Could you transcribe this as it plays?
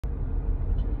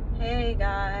Hey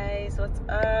guys, what's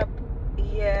up?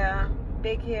 Yeah,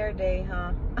 big hair day,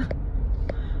 huh?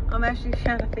 I'm actually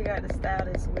trying to figure out the style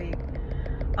this week.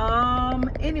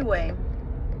 Anyway,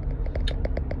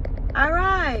 I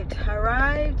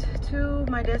arrived to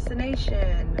my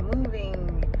destination,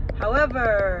 moving.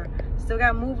 However, still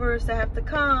got movers that have to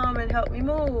come and help me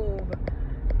move.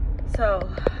 So,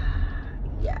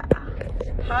 yeah,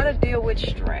 how to deal with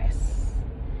stress.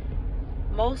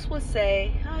 Most would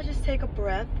say, just take a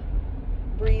breath.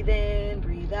 Breathe in,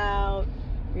 breathe out,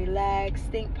 relax,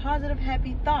 think positive,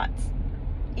 happy thoughts.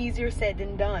 Easier said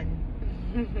than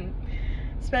done.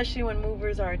 Especially when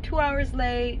movers are 2 hours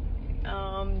late.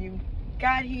 You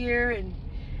got here and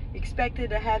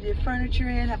expected to have your furniture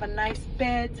in, have a nice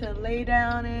bed to lay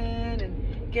down in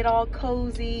and get all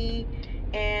cozy,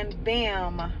 and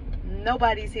bam,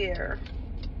 nobody's here.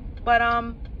 But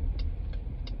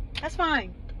that's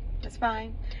fine. That's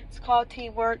fine. It's called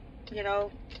teamwork, you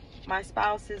know. My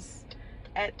spouse is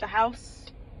at the house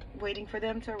waiting for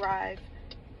them to arrive.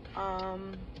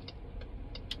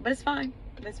 But it's fine.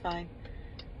 It's fine.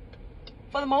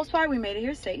 For the most part, we made it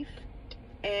here safe.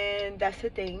 And that's the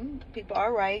thing. People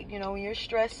are right. You know, when you're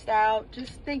stressed out,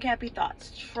 just think happy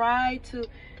thoughts. Try to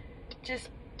just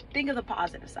think of the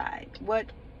positive side.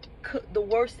 The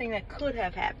worst thing that could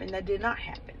have happened that did not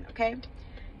happen, okay?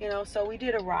 You know, so we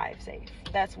did arrive safe.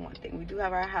 That's one thing. We do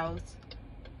have our house.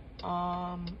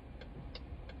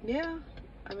 Yeah,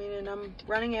 I mean, and I'm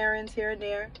running errands here and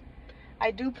there. I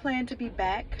do plan to be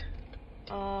back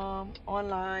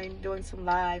online, doing some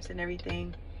lives and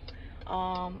everything.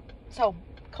 So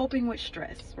coping with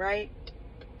stress, right?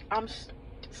 I'm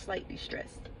slightly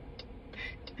stressed.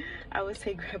 I would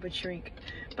say grab a drink,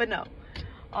 but no.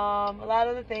 A lot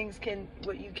of the things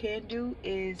what you can do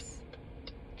is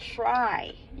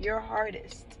try your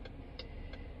hardest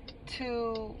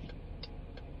to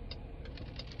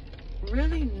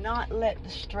really not let the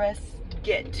stress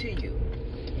get to you.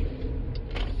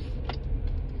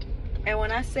 And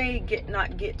when I say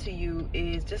not get to you,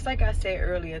 is just like I said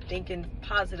earlier, thinking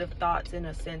positive thoughts in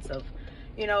a sense of,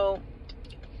 you know,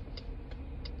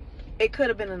 it could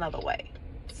have been another way.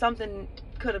 Something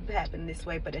could have happened this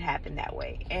way, but it happened that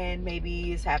way. And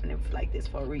maybe it's happening like this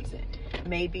for a reason.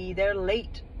 Maybe they're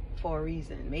late for a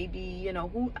reason. Maybe, you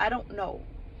know, I don't know.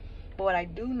 But what I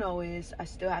do know is I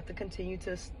still have to continue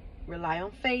to rely on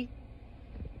faith,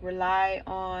 rely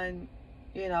on,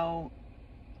 you know,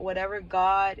 whatever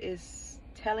God is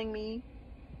telling me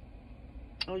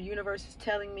or universe is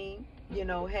telling me, you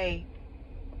know, hey,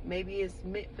 maybe it's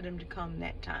meant for them to come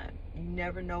that time. You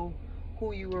never know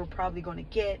who you were probably going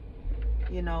to get,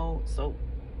 you know, so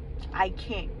I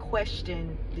can't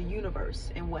question the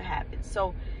universe and what happens.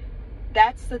 So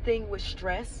that's the thing with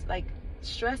stress. Like,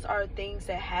 stress are things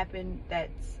that happen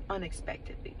that's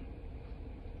unexpectedly.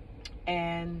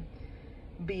 And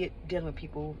be it dealing with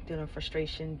people, dealing with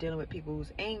frustration, dealing with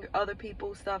people's anger, other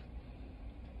people's stuff.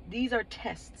 These are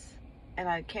tests. And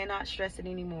I cannot stress it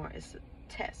anymore. It's a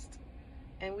test.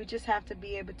 And we just have to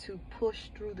be able to push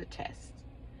through the test.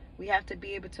 We have to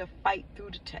be able to fight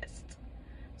through the test.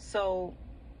 So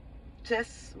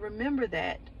just remember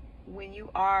that when you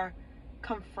are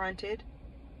confronted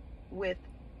with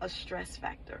a stress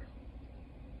factor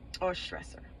or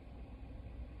stressor,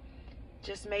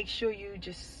 just make sure you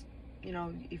just, you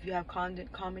know, if you have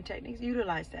calming techniques,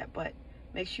 utilize that. But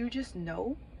make sure you just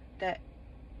know that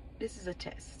this is a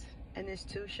test, and this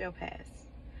too shall pass.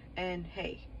 And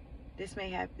hey, this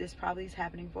probably is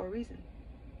happening for a reason.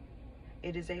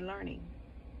 It is a learning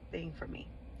thing for me.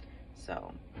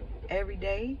 So every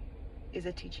day is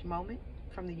a teaching moment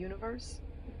from the universe.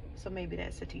 So maybe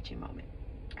that's a teaching moment.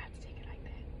 I have to take it like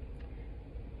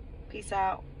that. Peace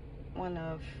out. One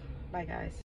love. Bye, guys.